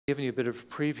Giving you a bit of a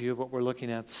preview of what we're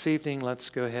looking at this evening. Let's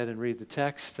go ahead and read the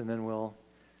text, and then we'll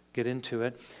get into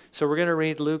it. So we're going to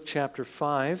read Luke chapter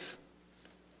 5,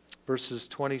 verses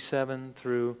 27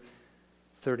 through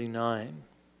 39.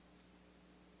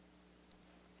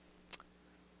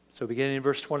 So beginning in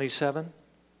verse 27,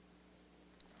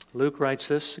 Luke writes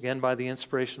this, again by the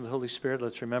inspiration of the Holy Spirit.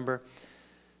 Let's remember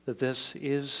that this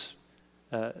is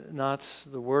not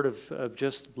the word of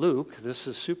just Luke. This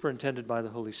is superintended by the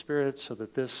Holy Spirit, so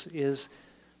that this is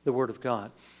the word of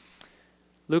God.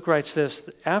 Luke writes this,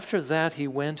 after that he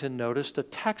went and noticed a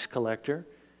tax collector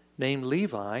named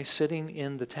Levi sitting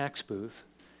in the tax booth.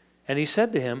 And he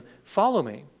said to him, follow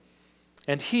me.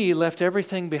 And he left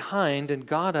everything behind and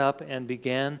got up and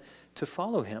began to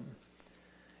follow him.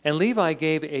 And Levi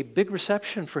gave a big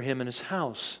reception for him in his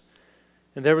house.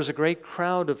 And there was a great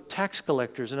crowd of tax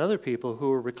collectors and other people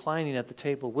who were reclining at the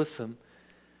table with them.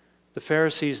 The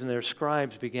Pharisees and their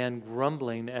scribes began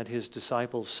grumbling at his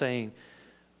disciples, saying,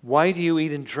 why do you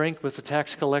eat and drink with the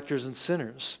tax collectors and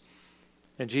sinners?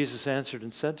 And Jesus answered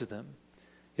and said to them,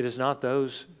 it is not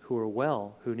those who are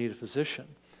well who need a physician,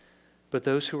 but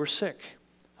those who are sick.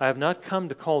 I have not come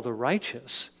to call the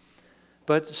righteous,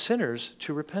 but sinners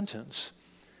to repentance.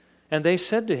 And they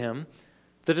said to him,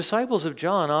 the disciples of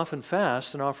John often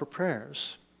fast and offer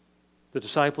prayers. The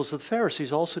disciples of the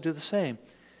Pharisees also do the same.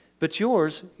 But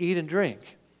yours eat and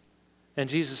drink. And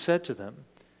Jesus said to them,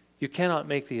 you cannot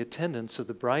make the attendants of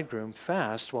the bridegroom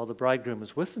fast while the bridegroom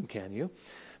is with them, can you?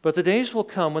 But the days will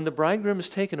come when the bridegroom is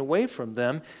taken away from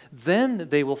them, then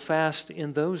they will fast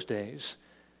in those days.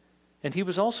 And he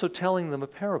was also telling them a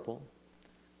parable.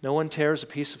 No one tears a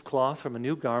piece of cloth from a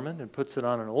new garment and puts it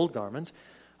on an old garment.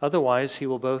 Otherwise, he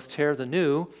will both tear the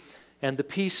new, and the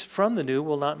piece from the new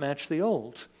will not match the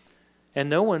old. And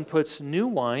no one puts new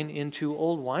wine into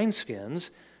old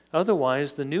wineskins.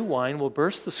 Otherwise, the new wine will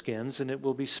burst the skins, and it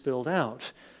will be spilled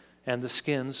out, and the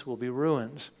skins will be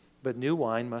ruined. But new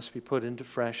wine must be put into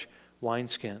fresh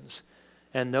wineskins.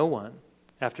 And no one,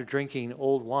 after drinking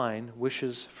old wine,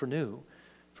 wishes for new,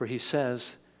 for he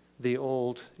says, the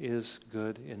old is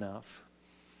good enough.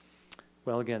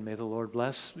 Well, again, may the Lord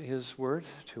bless his word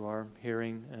to our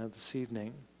hearing this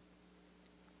evening.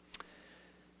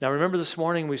 Now, remember this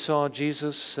morning we saw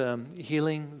Jesus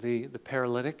healing the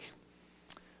paralytic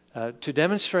to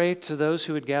demonstrate to those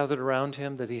who had gathered around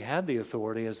him that he had the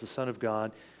authority as the Son of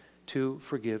God to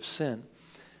forgive sin.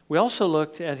 We also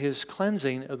looked at his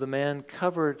cleansing of the man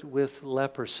covered with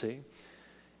leprosy.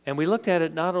 And we looked at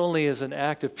it not only as an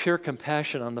act of pure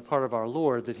compassion on the part of our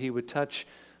Lord, that he would touch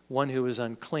one who was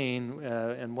unclean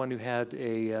and one who had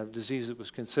a disease that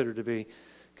was considered to be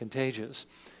contagious.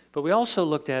 But we also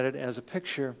looked at it as a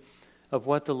picture of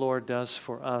what the Lord does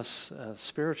for us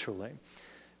spiritually.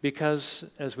 Because,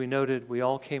 as we noted, we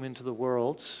all came into the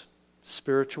world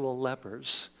spiritual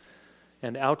lepers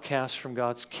and outcasts from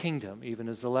God's kingdom. Even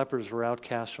as the lepers were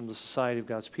outcasts from the society of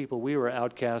God's people, we were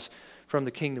outcasts from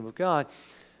the kingdom of God.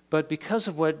 But because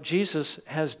of what Jesus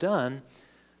has done,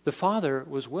 the Father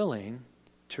was willing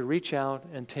to reach out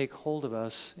and take hold of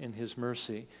us in his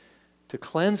mercy, to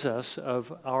cleanse us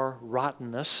of our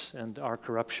rottenness and our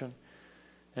corruption,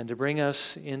 and to bring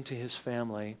us into his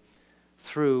family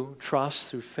through trust,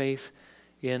 through faith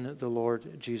in the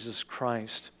Lord Jesus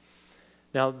Christ.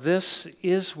 Now, this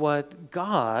is what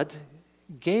God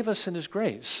gave us in his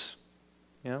grace.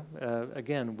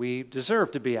 Again, we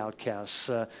deserve to be outcasts.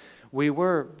 We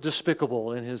were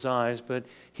despicable in his eyes, but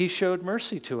he showed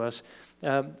mercy to us.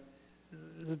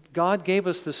 God gave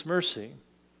us this mercy.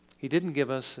 He didn't give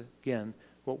us, again,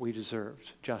 what we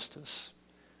deserved, justice,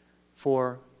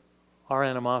 for our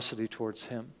animosity towards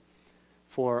him,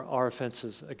 for our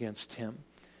offenses against him.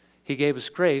 He gave us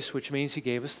grace, which means he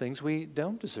gave us things we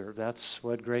don't deserve. That's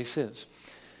what grace is.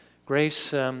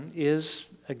 Grace is,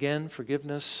 again,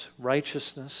 forgiveness,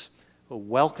 righteousness, a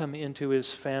welcome into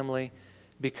his family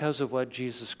because of what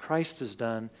Jesus Christ has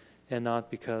done and not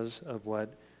because of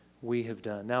what we have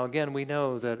done. Now, again, we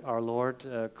know that our Lord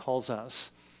calls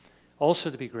us also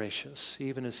to be gracious,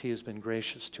 even as he has been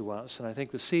gracious to us. And I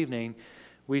think this evening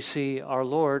we see our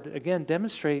Lord, again,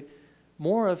 demonstrate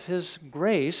more of his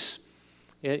grace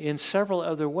in several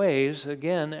other ways,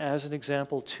 again, as an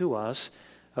example to us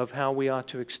of how we ought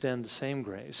to extend the same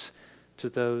grace to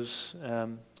those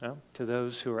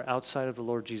who are outside of the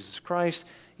Lord Jesus Christ,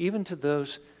 even to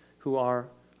those who are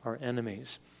our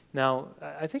enemies. Now,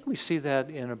 I think we see that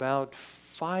in about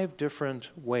 5 different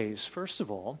ways. First of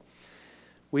all,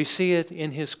 we see it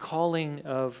in his calling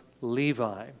of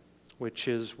Levi, which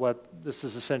is what this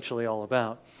is essentially all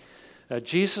about.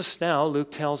 Jesus now,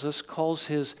 Luke tells us, calls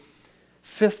his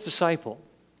 5th disciple.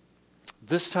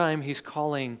 This time he's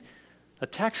calling a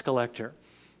tax collector,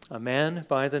 a man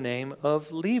by the name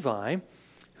of Levi,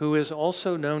 who is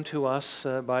also known to us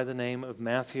by the name of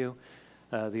Matthew,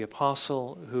 the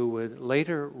apostle who would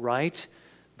later write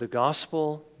the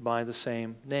gospel by the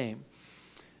same name.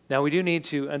 Now, we do need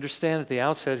to understand at the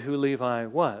outset who Levi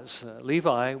was.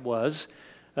 Levi was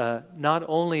not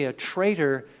only a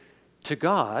traitor to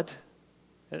God.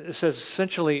 It says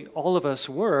essentially all of us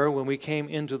were when we came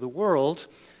into the world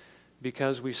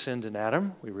because we sinned in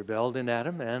Adam, we rebelled in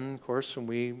Adam, and of course when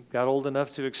we got old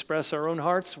enough to express our own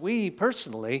hearts, we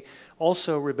personally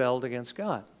also rebelled against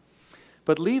God.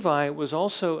 But Levi was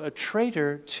also a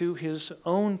traitor to his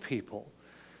own people.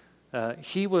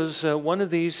 He was one of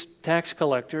these tax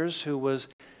collectors who was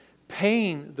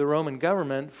paying the Roman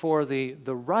government for the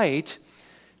right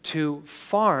to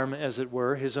farm, as it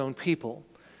were, his own people,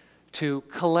 to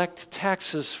collect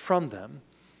taxes from them,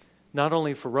 not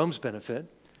only for Rome's benefit,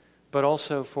 but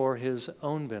also for his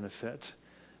own benefit.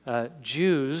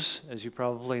 Jews, as you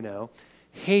probably know,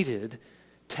 hated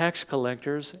tax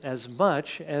collectors as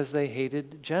much as they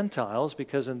hated Gentiles,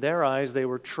 because in their eyes they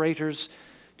were traitors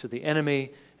to the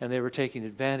enemy, and they were taking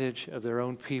advantage of their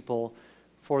own people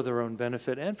for their own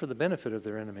benefit and for the benefit of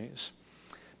their enemies.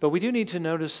 But we do need to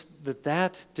notice that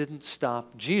that didn't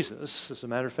stop Jesus. As a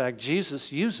matter of fact,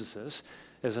 Jesus uses this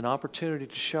as an opportunity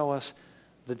to show us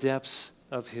the depths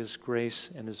of his grace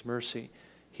and his mercy.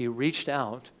 He reached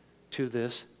out to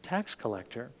this tax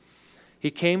collector.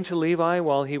 He came to Levi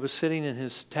while he was sitting in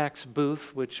his tax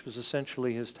booth, which was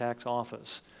essentially his tax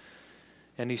office.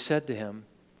 And he said to him,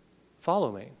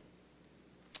 "Follow me."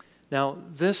 Now,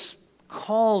 this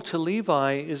call to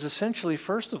Levi is essentially,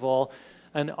 first of all,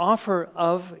 an offer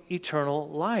of eternal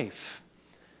life.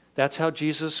 That's how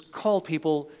Jesus called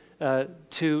people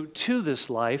to this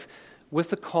life, with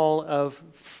the call of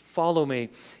 "follow me."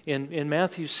 In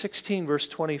Matthew 16, verse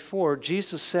 24,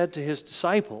 Jesus said to his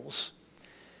disciples,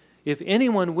 "If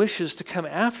anyone wishes to come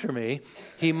after me,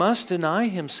 he must deny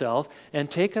himself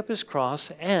and take up his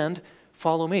cross and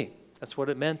follow me." That's what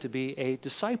it meant to be a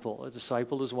disciple. A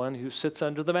disciple is one who sits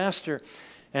under the master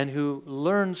and who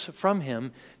learns from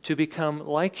him to become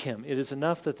like him. It is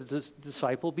enough that the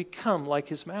disciple become like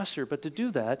his master, but to do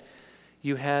that,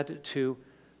 you had to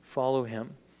follow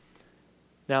him.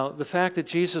 Now, the fact that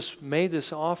Jesus made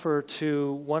this offer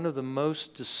to one of the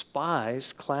most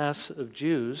despised class of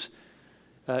Jews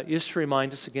is to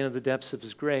remind us again of the depths of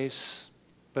his grace,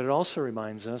 but it also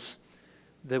reminds us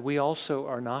that we also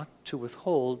are not to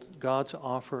withhold God's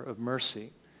offer of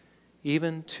mercy,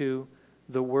 even to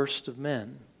the worst of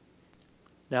men.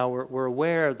 Now, we're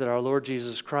aware that our Lord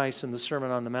Jesus Christ in the Sermon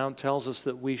on the Mount tells us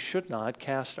that we should not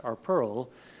cast our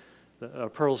pearls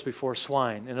before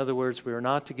swine. In other words, we are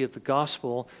not to give the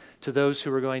gospel to those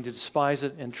who are going to despise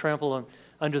it and trample them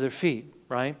under their feet,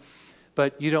 right?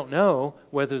 But you don't know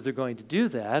whether they're going to do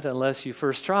that unless you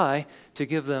first try to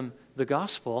give them the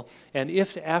gospel. And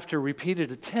if after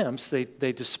repeated attempts they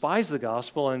despise the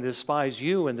gospel and despise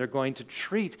you, and they're going to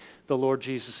treat the Lord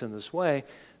Jesus in this way,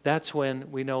 that's when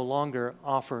we no longer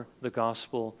offer the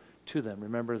gospel to them.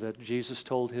 Remember that Jesus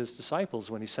told his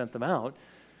disciples when he sent them out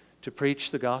to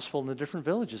preach the gospel in the different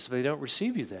villages. If they don't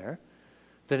receive you there,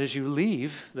 then as you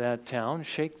leave that town,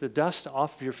 shake the dust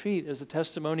off of your feet as a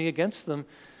testimony against them.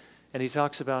 And he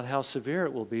talks about how severe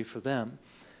it will be for them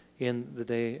in the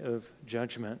day of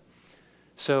judgment.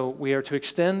 So we are to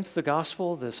extend the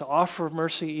gospel, this offer of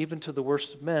mercy, even to the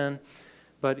worst of men.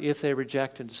 But if they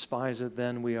reject and despise it,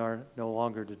 then we are no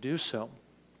longer to do so.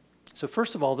 So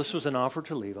first of all, this was an offer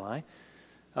to Levi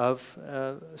of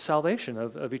salvation,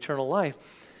 of eternal life.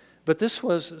 But this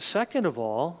was, second of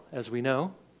all, as we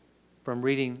know from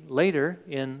reading later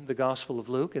in the Gospel of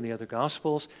Luke and the other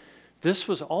Gospels, this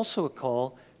was also a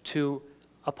call to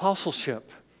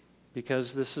apostleship,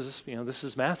 because this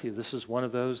is Matthew. This is one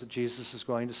of those that Jesus is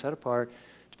going to set apart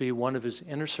to be one of his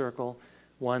inner circle,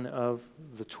 one of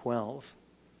the 12.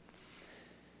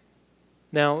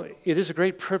 Now, it is a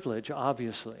great privilege,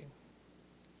 obviously,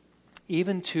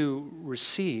 even to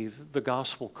receive the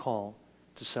gospel call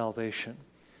to salvation.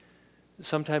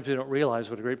 Sometimes we don't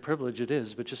realize what a great privilege it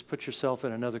is, but just put yourself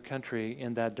in another country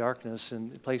in that darkness,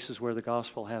 in places where the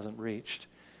gospel hasn't reached.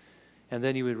 And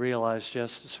then you would realize,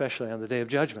 just especially on the day of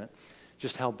judgment,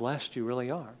 just how blessed you really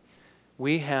are.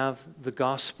 We have the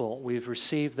gospel. We've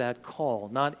received that call.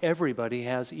 Not everybody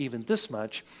has even this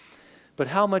much, but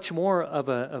how much more of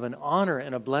an honor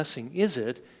and a blessing is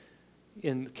it,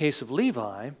 in the case of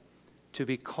Levi, to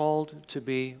be called to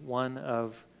be one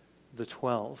of the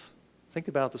 12. Think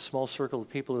about the small circle of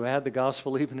people who had the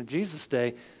gospel even in Jesus'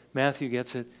 day. Matthew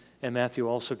gets it, and Matthew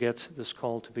also gets this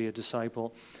call to be a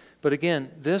disciple. But again,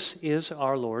 this is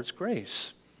our Lord's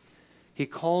grace. He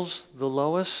calls the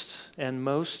lowest and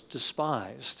most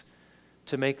despised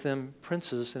to make them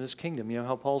princes in his kingdom. You know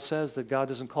how Paul says that God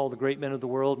doesn't call the great men of the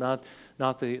world, not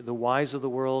the wise of the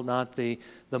world, not the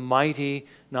mighty,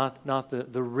 not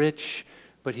the rich,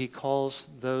 but he calls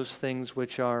those things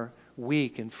which are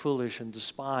weak and foolish and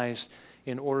despised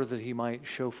in order that he might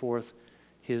show forth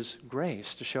his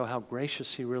grace, to show how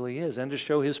gracious he really is, and to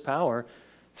show his power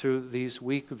through these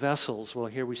weak vessels. Well,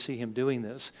 here we see him doing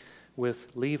this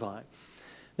with Levi.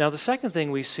 Now, the second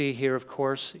thing we see here, of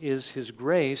course, is his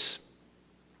grace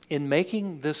in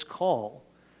making this call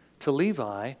to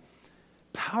Levi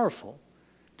powerful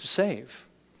to save.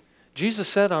 Jesus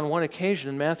said on one occasion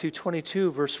in Matthew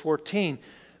 22, verse 14,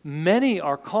 "Many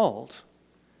are called,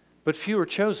 but few are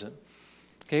chosen."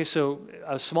 Okay, so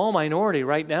a small minority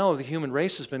right now of the human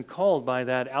race has been called by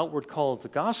that outward call of the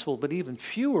gospel, but even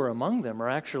fewer among them are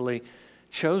actually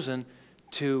chosen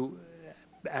to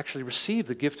actually receive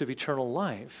the gift of eternal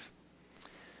life.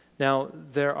 Now,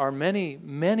 there are many,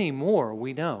 many more,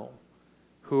 we know,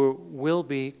 who will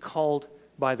be called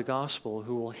by the gospel,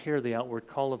 who will hear the outward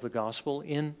call of the gospel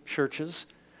in churches,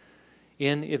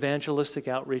 in evangelistic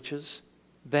outreaches,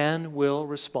 than will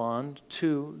respond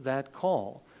to that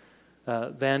call,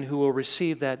 than who will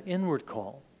receive that inward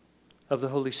call of the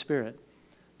Holy Spirit.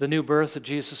 The new birth that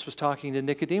Jesus was talking to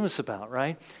Nicodemus about,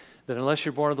 right? That unless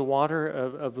you're born of the water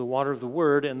of the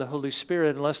Word and the Holy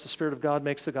Spirit, unless the Spirit of God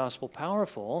makes the gospel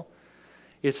powerful,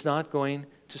 it's not going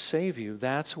to save you.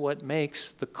 That's what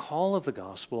makes the call of the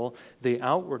gospel, the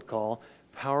outward call,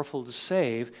 powerful to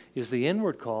save, is the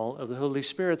inward call of the Holy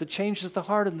Spirit that changes the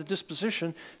heart and the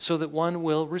disposition so that one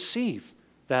will receive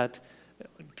that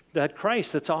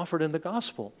Christ that's offered in the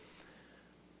gospel.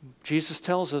 Jesus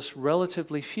tells us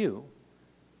relatively few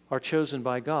are chosen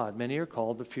by God. Many are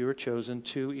called, but few are chosen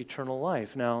to eternal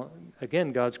life. Now,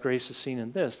 again, God's grace is seen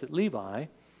in this, that Levi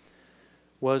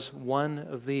was one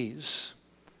of these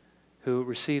who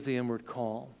received the inward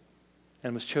call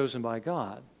and was chosen by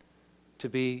God to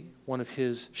be one of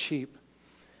his sheep.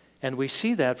 And we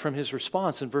see that from his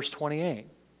response in verse 28.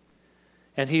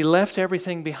 "And he left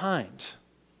everything behind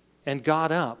and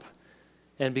got up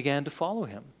and began to follow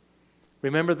him."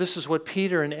 Remember, this is what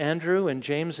Peter and Andrew and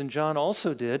James and John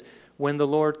also did when the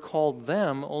Lord called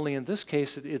them, only in this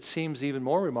case it seems even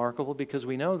more remarkable because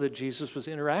we know that Jesus was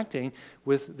interacting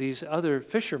with these other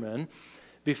fishermen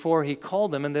before he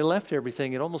called them, and they left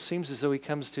everything. It almost seems as though he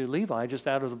comes to Levi just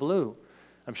out of the blue.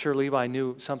 I'm sure Levi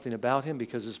knew something about him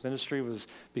because his ministry was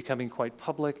becoming quite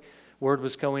public. Word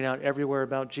was going out everywhere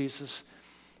about Jesus,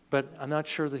 but I'm not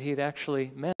sure that he had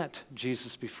actually met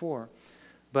Jesus before.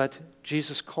 But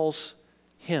Jesus calls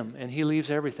him, and he leaves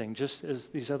everything, just as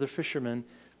these other fishermen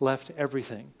left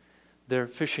everything, their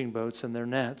fishing boats and their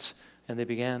nets, and they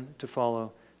began to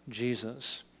follow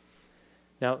Jesus.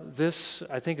 Now, this,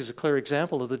 I think, is a clear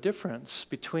example of the difference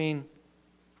between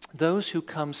those who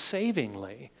come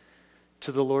savingly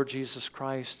to the Lord Jesus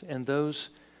Christ and those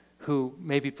who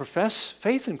maybe profess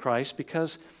faith in Christ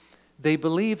because they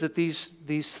believe that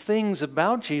these things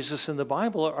about Jesus in the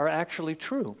Bible are actually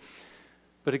true.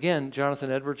 But again,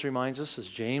 Jonathan Edwards reminds us, as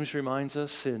James reminds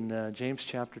us in James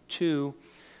chapter 2,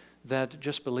 that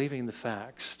just believing the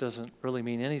facts doesn't really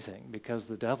mean anything because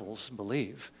the devils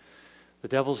believe. The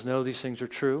devils know these things are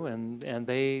true and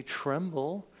they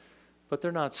tremble, but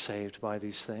they're not saved by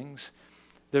these things.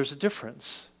 There's a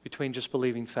difference between just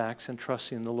believing facts and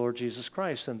trusting in the Lord Jesus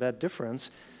Christ, and that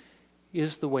difference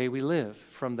is the way we live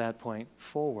from that point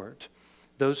forward.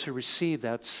 Those who receive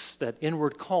that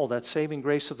inward call, that saving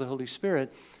grace of the Holy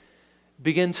Spirit,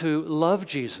 begin to love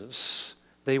Jesus.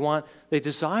 They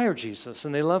desire Jesus,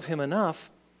 and they love him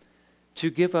enough to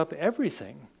give up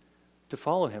everything to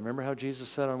follow him. Remember how Jesus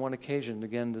said on one occasion,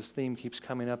 again, this theme keeps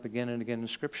coming up again and again in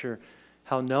Scripture,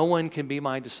 how no one can be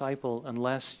my disciple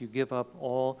unless you give up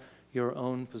all your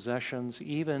own possessions,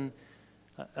 even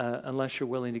unless you're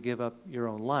willing to give up your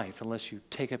own life, unless you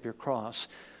take up your cross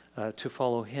to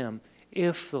follow him,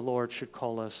 if the Lord should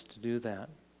call us to do that.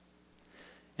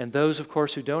 And those, of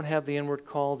course, who don't have the inward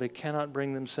call, they cannot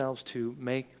bring themselves to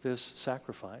make this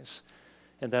sacrifice.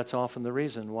 And that's often the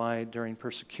reason why during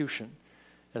persecution,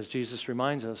 as Jesus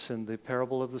reminds us in the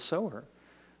parable of the sower,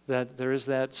 that there is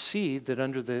that seed that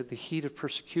under the heat of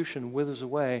persecution withers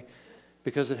away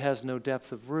because it has no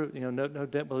depth of root,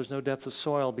 there's no depth of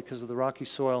soil because of the rocky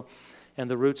soil,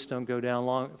 and the roots don't go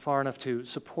down far enough to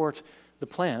support the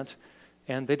plant,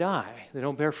 and they die. They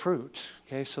don't bear fruit.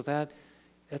 Okay, so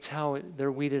that's how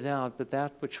they're weeded out, but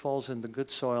that which falls in the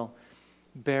good soil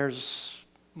bears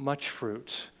much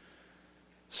fruit.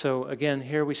 So again,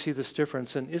 here we see this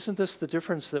difference, and isn't this the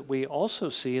difference that we also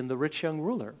see in the rich young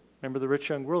ruler? Remember the rich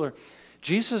young ruler?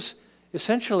 Jesus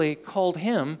essentially called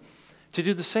him to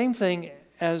do the same thing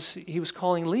as he was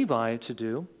calling Levi to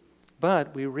do.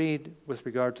 But we read with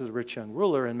regard to the rich young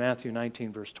ruler in Matthew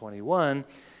 19, verse 21,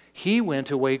 he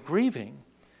went away grieving,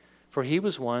 for he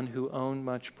was one who owned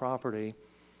much property.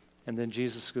 And then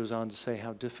Jesus goes on to say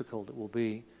how difficult it will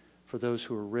be for those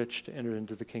who are rich to enter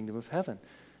into the kingdom of heaven.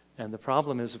 And the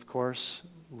problem is, of course,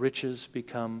 riches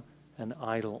become an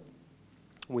idol.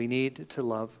 We need to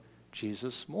love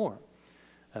Jesus more.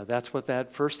 That's what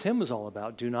that first hymn was all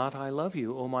about. Do not I love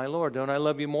you, O my Lord? Don't I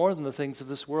love you more than the things of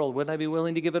this world? Wouldn't I be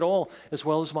willing to give it all, as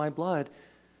well as my blood,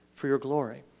 for your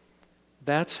glory?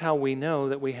 That's how we know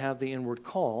that we have the inward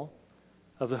call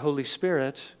of the Holy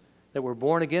Spirit, that we're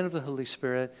born again of the Holy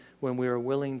Spirit, when we are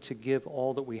willing to give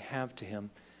all that we have to him.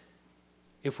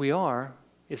 If we are,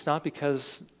 it's not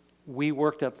because we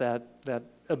worked up that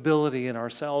ability in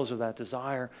ourselves or that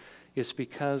desire. It's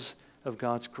because of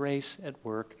God's grace at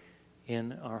work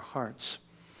in our hearts.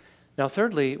 Now,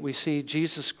 thirdly, we see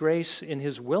Jesus' grace in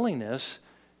his willingness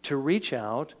to reach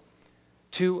out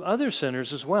to other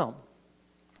sinners as well.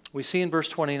 We see in verse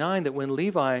 29 that when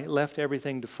Levi left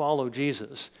everything to follow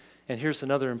Jesus, and here's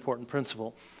another important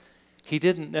principle, he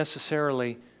didn't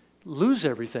necessarily lose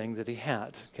everything that he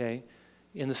had, okay,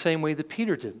 in the same way that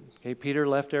Peter didn't. Okay, Peter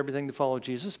left everything to follow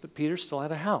Jesus, but Peter still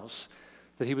had a house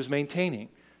that he was maintaining.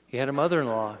 He had a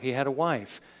mother-in-law. He had a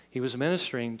wife. He was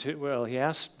ministering to, well, he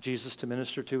asked Jesus to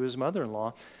minister to his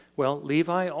mother-in-law. Well,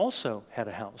 Levi also had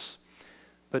a house.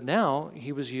 But now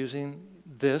he was using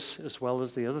this, as well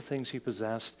as the other things he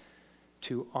possessed,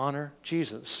 to honor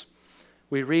Jesus.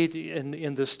 We read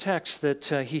in this text that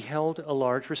he held a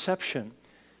large reception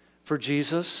for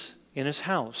Jesus in his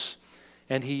house.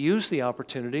 And he used the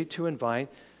opportunity to invite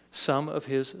some of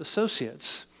his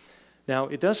associates. Now,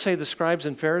 it does say the scribes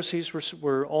and Pharisees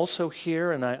were also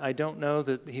here, and I don't know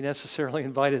that he necessarily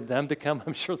invited them to come.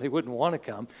 I'm sure they wouldn't want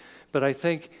to come. But I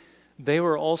think they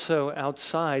were also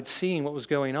outside seeing what was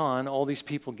going on, all these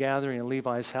people gathering in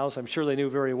Levi's house. I'm sure they knew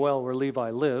very well where Levi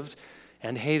lived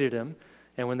and hated him.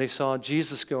 And when they saw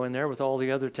Jesus go in there with all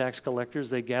the other tax collectors,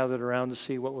 they gathered around to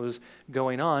see what was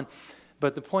going on.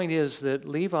 But the point is that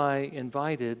Levi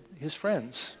invited his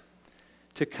friends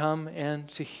to come and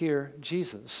to hear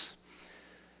Jesus.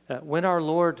 When our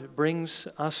Lord brings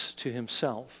us to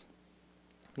himself,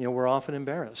 we're often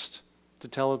embarrassed to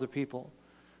tell other people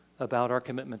about our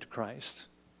commitment to Christ,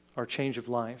 our change of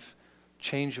life,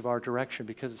 change of our direction,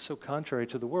 because it's so contrary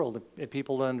to the world. And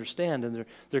people don't understand, and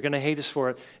they're going to hate us for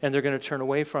it, and they're going to turn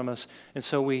away from us. And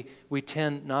so we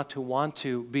tend not to want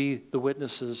to be the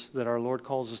witnesses that our Lord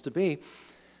calls us to be.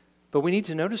 But we need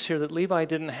to notice here that Levi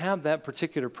didn't have that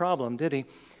particular problem, did he?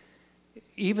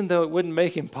 Even though it wouldn't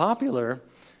make him popular,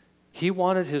 he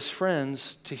wanted his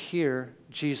friends to hear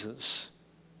Jesus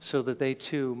so that they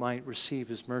too might receive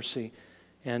his mercy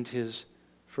and his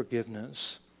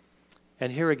forgiveness.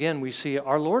 And here again we see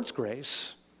our Lord's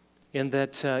grace in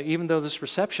that even though this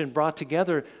reception brought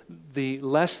together the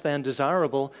less than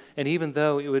desirable, and even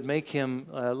though it would make him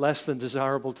less than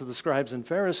desirable to the scribes and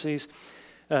Pharisees,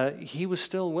 he was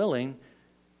still willing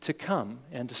to come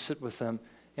and to sit with them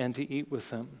and to eat with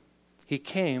them. He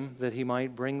came that he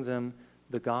might bring them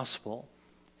the gospel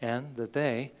and that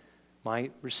they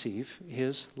might receive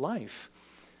his life.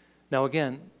 Now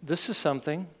again, this is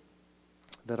something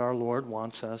that our Lord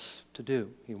wants us to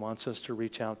do. He wants us to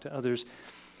reach out to others.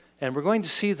 And we're going to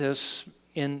see this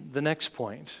in the next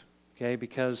point, okay,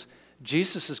 because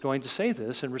Jesus is going to say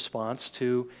this in response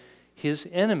to his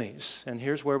enemies. And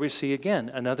here's where we see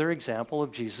again another example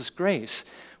of Jesus' grace,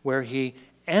 where he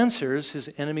answers his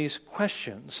enemies'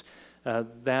 questions,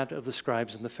 that of the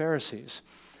scribes and the Pharisees.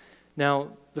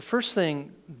 Now, the first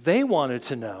thing they wanted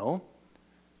to know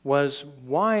was,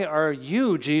 why are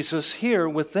you, Jesus, here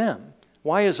with them?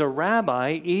 Why is a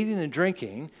rabbi eating and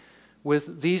drinking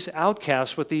with these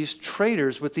outcasts, with these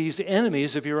traitors, with these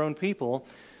enemies of your own people?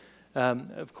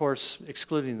 Of course,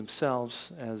 excluding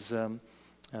themselves as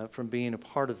from being a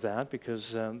part of that,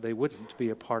 because they wouldn't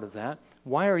be a part of that.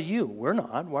 Why are you? We're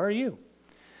not. Why are you?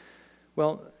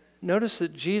 Well, notice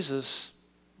that Jesus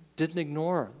didn't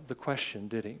ignore the question,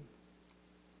 did he?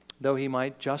 Though he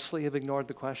might justly have ignored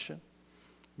the question,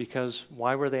 because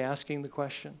why were they asking the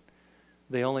question?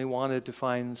 They only wanted to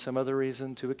find some other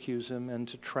reason to accuse him and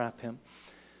to trap him.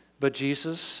 But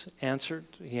Jesus answered.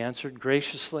 He answered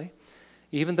graciously,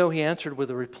 even though he answered with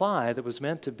a reply that was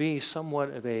meant to be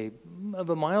somewhat of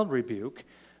a mild rebuke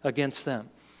against them.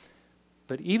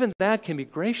 But even that can be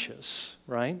gracious,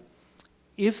 right?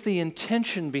 If the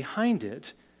intention behind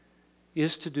it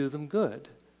is to do them good.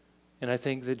 And I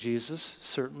think that Jesus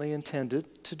certainly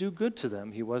intended to do good to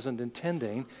them. He wasn't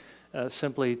intending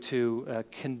simply to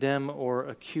condemn or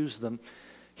accuse them.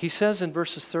 He says in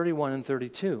verses 31 and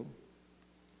 32,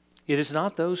 "It is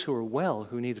not those who are well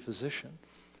who need a physician,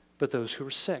 but those who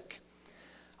are sick.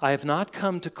 I have not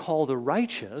come to call the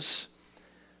righteous,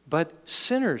 but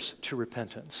sinners to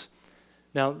repentance."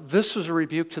 Now, this was a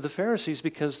rebuke to the Pharisees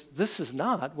because this is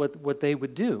not what they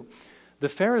would do. The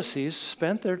Pharisees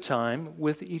spent their time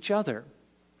with each other.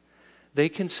 They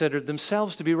considered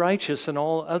themselves to be righteous and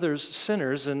all others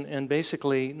sinners and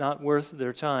basically not worth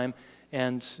their time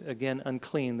and, again,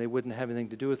 unclean. They wouldn't have anything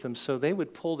to do with them. So they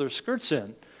would pull their skirts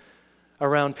in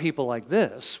around people like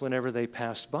this whenever they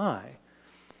passed by.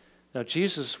 Now,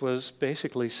 Jesus was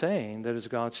basically saying that as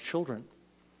God's children,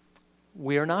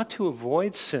 we are not to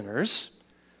avoid sinners,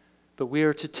 but we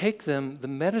are to take them the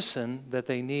medicine that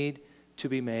they need to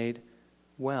be made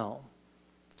well.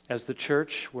 As the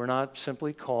church, we're not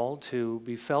simply called to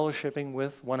be fellowshipping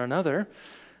with one another.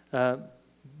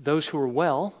 Those who are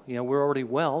well, we're already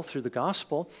well through the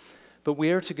gospel, but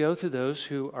we are to go to those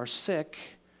who are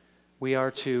sick. We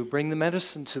are to bring the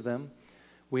medicine to them.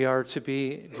 We are to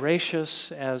be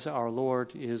gracious as our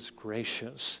Lord is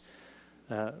gracious.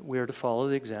 We are to follow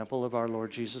the example of our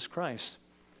Lord Jesus Christ.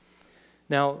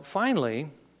 Now, finally,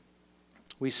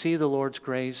 we see the Lord's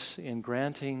grace in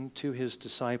granting to his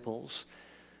disciples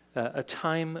a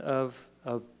time of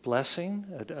blessing,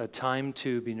 a time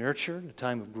to be nurtured, a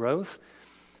time of growth,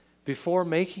 before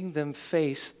making them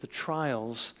face the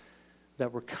trials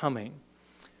that were coming.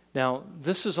 Now,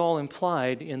 this is all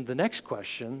implied in the next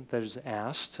question that is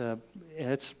asked, and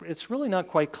it's really not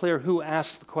quite clear who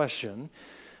asked the question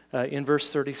in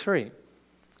verse 33.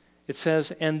 It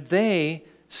says, "And they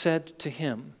said to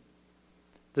him,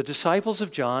 'The disciples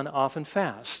of John often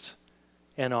fast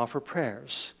and offer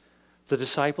prayers. The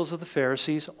disciples of the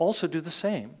Pharisees also do the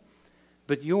same,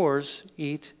 but yours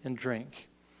eat and drink.'"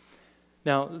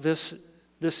 Now, this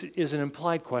is an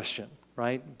implied question,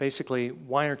 right? Basically,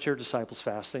 why aren't your disciples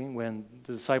fasting when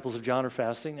the disciples of John are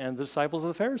fasting and the disciples of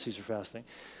the Pharisees are fasting?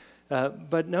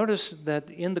 But notice that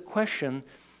in the question,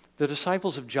 the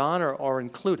disciples of John are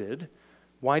included.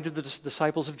 Why do the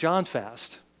disciples of John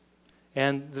fast?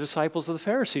 And the disciples of the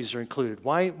Pharisees are included.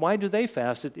 Why do they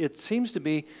fast? It seems to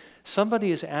be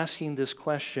somebody is asking this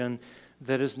question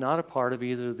that is not a part of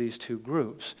either of these two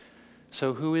groups.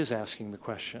 So who is asking the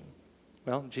question?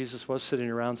 Well, Jesus was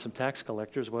sitting around some tax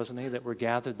collectors, wasn't he, that were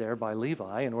gathered there by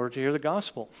Levi in order to hear the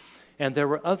gospel. And there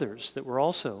were others that were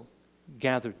also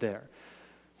gathered there.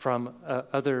 From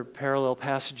other parallel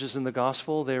passages in the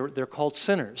gospel, they're called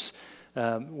sinners.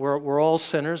 We're all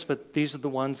sinners, but these are the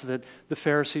ones that the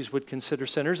Pharisees would consider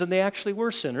sinners, and they actually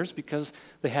were sinners because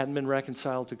they hadn't been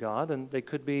reconciled to God, and they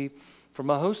could be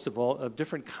from a host of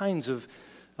different kinds of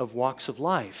walks of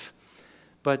life.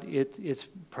 But it's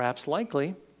perhaps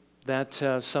likely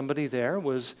that somebody there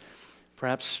was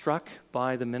perhaps struck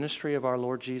by the ministry of our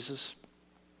Lord Jesus.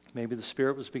 Maybe the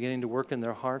Spirit was beginning to work in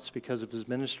their hearts because of his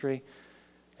ministry,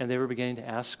 and they were beginning to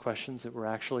ask questions that were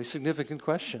actually significant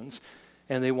questions.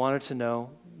 And they wanted to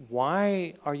know,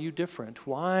 why are you different?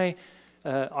 Why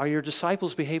are your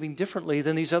disciples behaving differently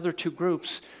than these other two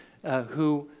groups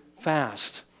who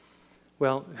fast?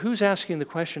 Well, who's asking the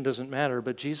question doesn't matter,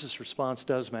 but Jesus' response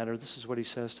does matter. This is what he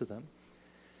says to them.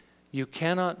 "You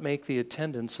cannot make the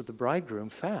attendants of the bridegroom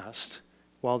fast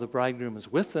while the bridegroom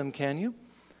is with them, can you?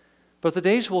 But the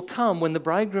days will come when the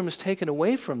bridegroom is taken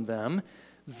away from them,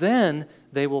 then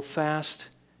they will fast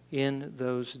in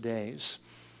those days."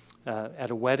 At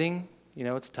a wedding,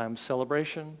 it's a time of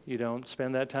celebration. You don't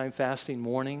spend that time fasting,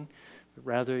 mourning, but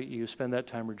rather you spend that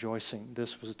time rejoicing.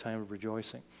 This was a time of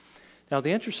rejoicing. Now,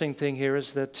 the interesting thing here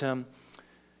is that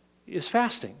is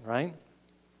fasting, right?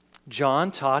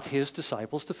 John taught his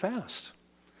disciples to fast.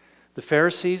 The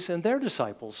Pharisees and their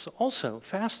disciples also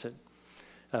fasted.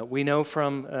 We know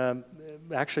from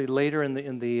actually later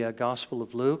in the Gospel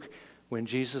of Luke, when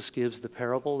Jesus gives the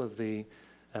parable of the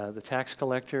tax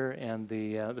collector and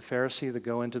the Pharisee that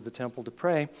go into the temple to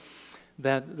pray,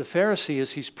 that the Pharisee,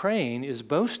 as he's praying, is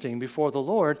boasting before the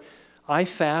Lord, "I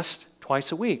fast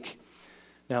twice a week."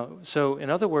 Now, so in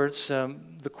other words,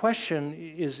 the question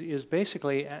is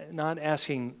basically not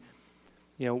asking,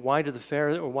 why do the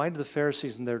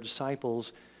Pharisees and their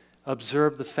disciples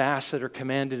observe the fasts that are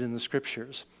commanded in the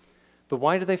Scriptures? But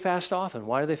why do they fast often?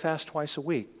 Why do they fast twice a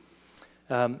week?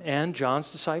 And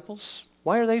John's disciples,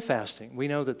 why are they fasting? We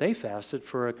know that they fasted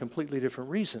for a completely different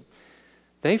reason.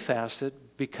 They fasted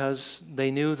because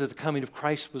they knew that the coming of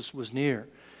Christ was near.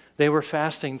 They were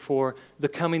fasting for the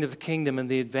coming of the kingdom and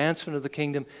the advancement of the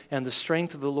kingdom and the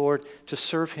strength of the Lord to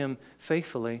serve him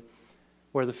faithfully,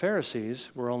 where the Pharisees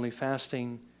were only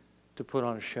fasting to put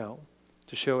on a show,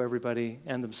 to show everybody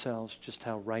and themselves just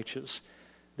how righteous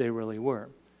they really were.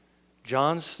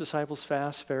 John's disciples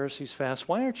fast, Pharisees fast.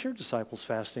 Why aren't your disciples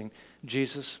fasting,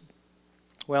 Jesus?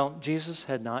 Well, Jesus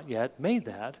had not yet made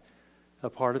that a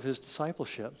part of his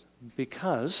discipleship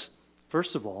because,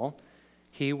 first of all,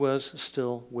 he was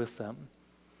still with them.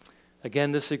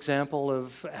 Again, this example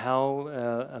of how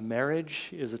a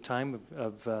marriage is a time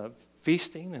of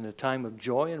feasting and a time of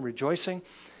joy and rejoicing.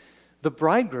 The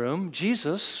bridegroom,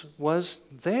 Jesus, was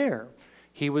there.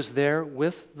 He was there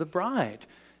with the bride.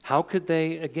 How could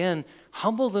they, again,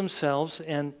 humble themselves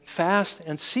and fast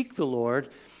and seek the Lord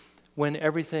when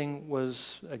everything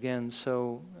was, again,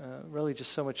 so really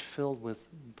just so much filled with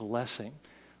blessing,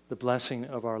 the blessing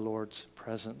of our Lord's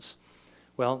presence?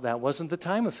 Well, that wasn't the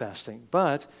time of fasting,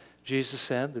 but Jesus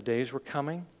said the days were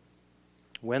coming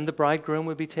when the bridegroom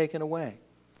would be taken away,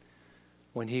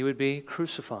 when he would be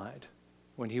crucified,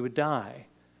 when he would die,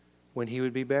 when he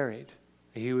would be buried.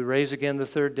 He would rise again the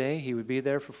third day. He would be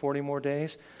there for 40 more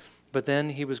days. But then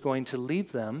he was going to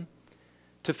leave them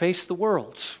to face the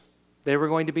world. They were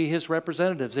going to be his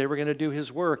representatives. They were going to do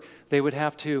his work. They would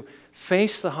have to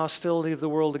face the hostility of the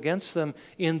world against them.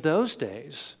 In those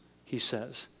days, he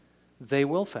says, they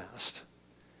will fast.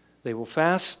 They will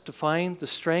fast to find the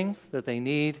strength that they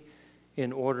need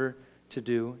in order to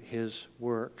do his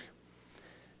work.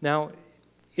 Now,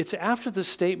 it's after this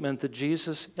statement that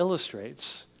Jesus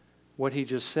illustrates what he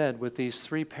just said with these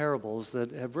three parables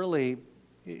that have really,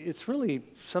 it's really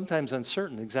sometimes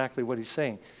uncertain exactly what he's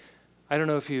saying. I don't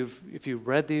know if you've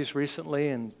read these recently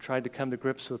and tried to come to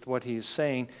grips with what he's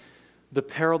saying. The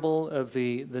parable of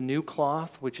the new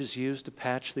cloth, which is used to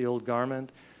patch the old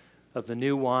garment, of the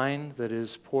new wine that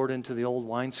is poured into the old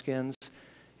wineskins,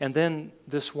 and then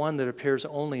this one that appears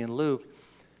only in Luke,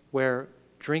 where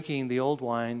drinking the old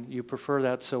wine, you prefer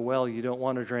that so well you don't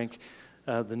want to drink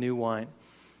the new wine.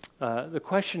 The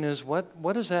question is,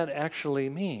 what does that actually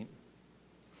mean?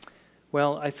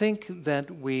 Well, I think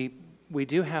that we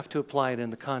do have to apply it in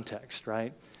the context,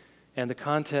 right? And the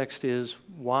context is,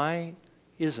 why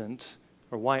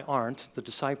aren't the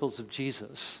disciples of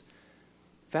Jesus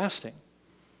fasting?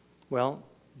 Well,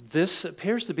 this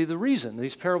appears to be the reason.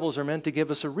 These parables are meant to give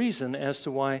us a reason as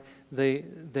to why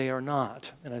they are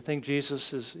not. And I think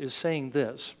Jesus is saying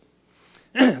this,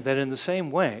 that in the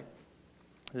same way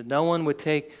that no one would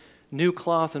take new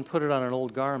cloth and put it on an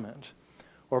old garment,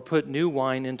 or put new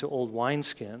wine into old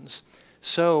wineskins,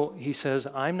 so he says,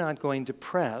 I'm not going to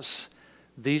press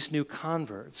these new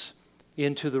converts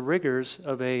into the rigors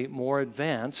of a more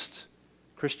advanced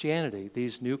Christianity,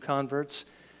 these new converts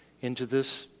into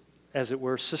this, as it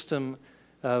were, system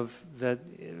of that,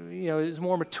 is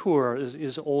more mature,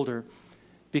 is older,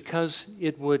 because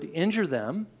it would injure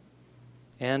them,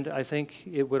 and I think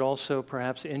it would also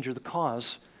perhaps injure the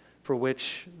cause for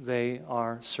which they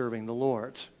are serving the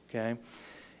Lord, okay?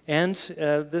 And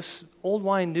this old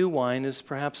wine, new wine is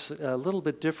perhaps a little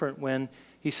bit different when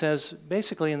he says,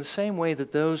 basically in the same way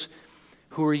that those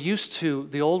who are used to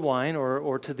the old wine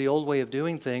or to the old way of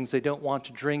doing things, they don't want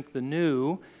to drink the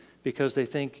new because they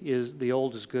think the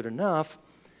old is good enough,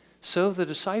 so the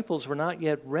disciples were not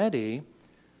yet ready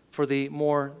for the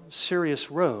more serious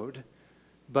road,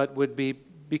 but would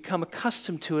become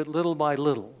accustomed to it little by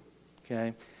little,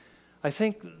 okay? I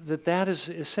think that is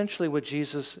essentially what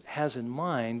Jesus has in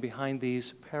mind behind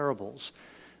these parables,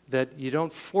 that you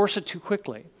don't force it too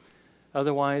quickly.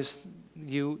 Otherwise,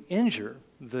 you injure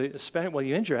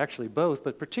you injure actually both,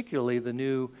 but particularly the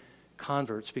new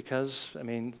converts, because,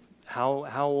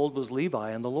 how old was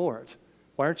Levi in the Lord?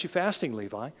 Why aren't you fasting,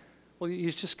 Levi? Well,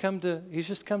 he's just come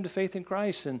to faith in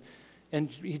Christ, and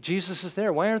Jesus is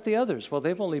there. Why aren't the others? Well,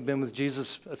 they've only been with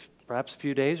Jesus perhaps a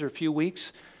few days or a few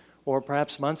weeks, or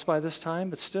perhaps months by this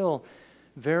time, but still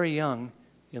very young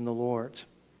in the Lord.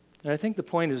 And I think the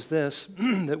point is this,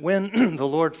 that when the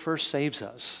Lord first saves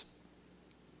us,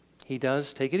 he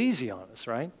does take it easy on us,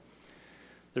 right?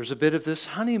 There's a bit of this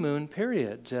honeymoon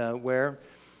period where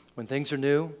when things are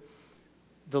new,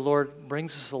 the Lord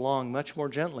brings us along much more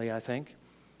gently, I think,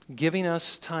 giving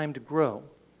us time to grow.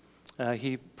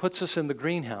 He puts us in the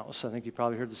greenhouse. I think you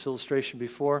probably heard this illustration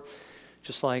before.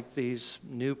 Just like these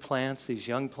new plants, these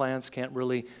young plants can't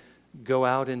really go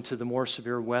out into the more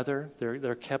severe weather.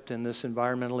 They're kept in this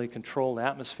environmentally controlled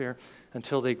atmosphere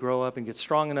until they grow up and get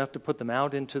strong enough to put them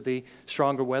out into the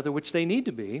stronger weather, which they need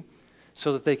to be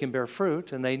so that they can bear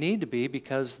fruit. And they need to be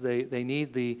because they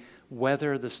need the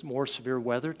weather, this more severe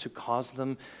weather, to cause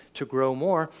them to grow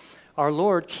more. Our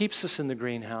Lord keeps us in the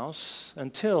greenhouse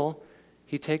until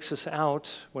he takes us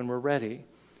out when we're ready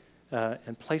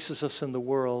and places us in the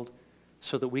world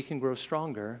so that we can grow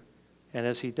stronger And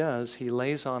as he does, he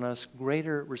lays on us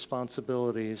greater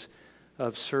responsibilities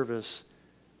of service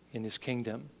in his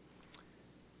kingdom.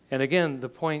 And again, the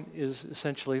point is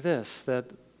essentially this, that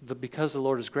because the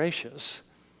Lord is gracious,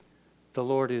 the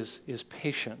Lord is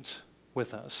patient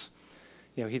with us.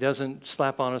 You know, he doesn't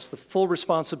slap on us the full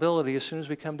responsibility as soon as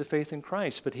we come to faith in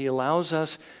Christ, but he allows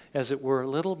us, as it were,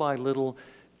 little by little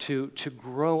to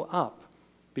grow up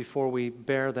before we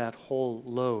bear that whole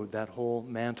load, that whole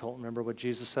mantle. Remember what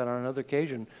Jesus said on another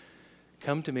occasion,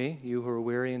 "Come to me, you who are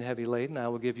weary and heavy laden, I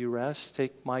will give you rest.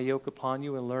 Take my yoke upon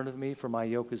you and learn of me, for my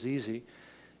yoke is easy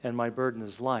and my burden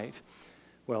is light."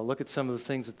 Well, look at some of the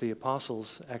things that the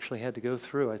apostles actually had to go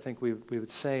through. I think we would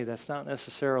say that's not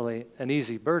necessarily an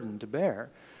easy burden to bear,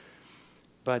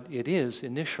 but it is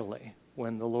initially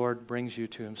when the Lord brings you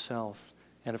to himself.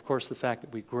 And of course, the fact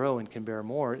that we grow and can bear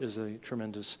more is a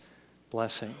tremendous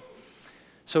blessing.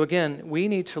 So again, we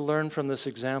need to learn from this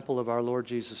example of our Lord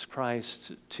Jesus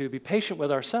Christ to be patient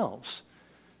with ourselves.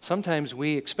 Sometimes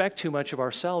we expect too much of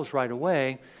ourselves right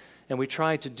away, and we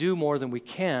try to do more than we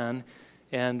can.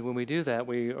 And when we do that,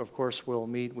 we, of course, will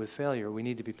meet with failure. We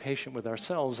need to be patient with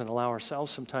ourselves and allow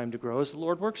ourselves some time to grow as the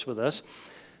Lord works with us.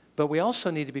 But we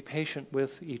also need to be patient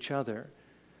with each other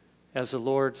as the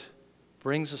Lord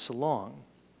brings us along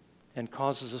and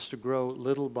causes us to grow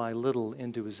little by little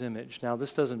into his image. Now,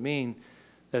 this doesn't mean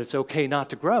that it's okay not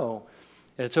to grow,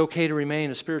 and it's okay to remain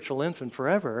a spiritual infant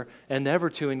forever and never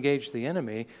to engage the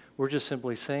enemy. We're just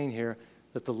simply saying here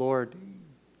that the Lord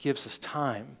gives us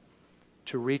time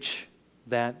to reach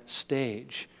that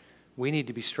stage. We need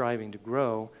to be striving to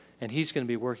grow, and he's going to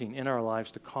be working in our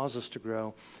lives to cause us to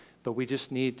grow, but we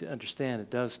just need to understand it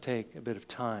does take a bit of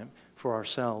time for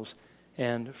ourselves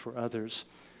and for others.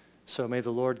 So may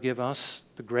the Lord give us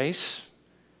the grace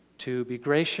to be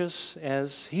gracious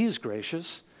as he is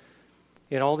gracious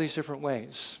in all these different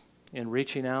ways, in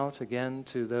reaching out again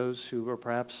to those who are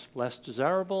perhaps less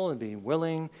desirable and being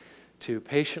willing to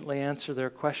patiently answer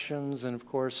their questions, and of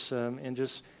course in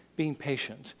just being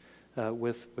patient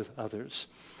with others.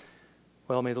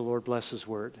 Well, may the Lord bless his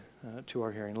word to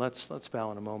our hearing. Let's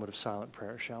bow in a moment of silent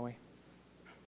prayer, shall we?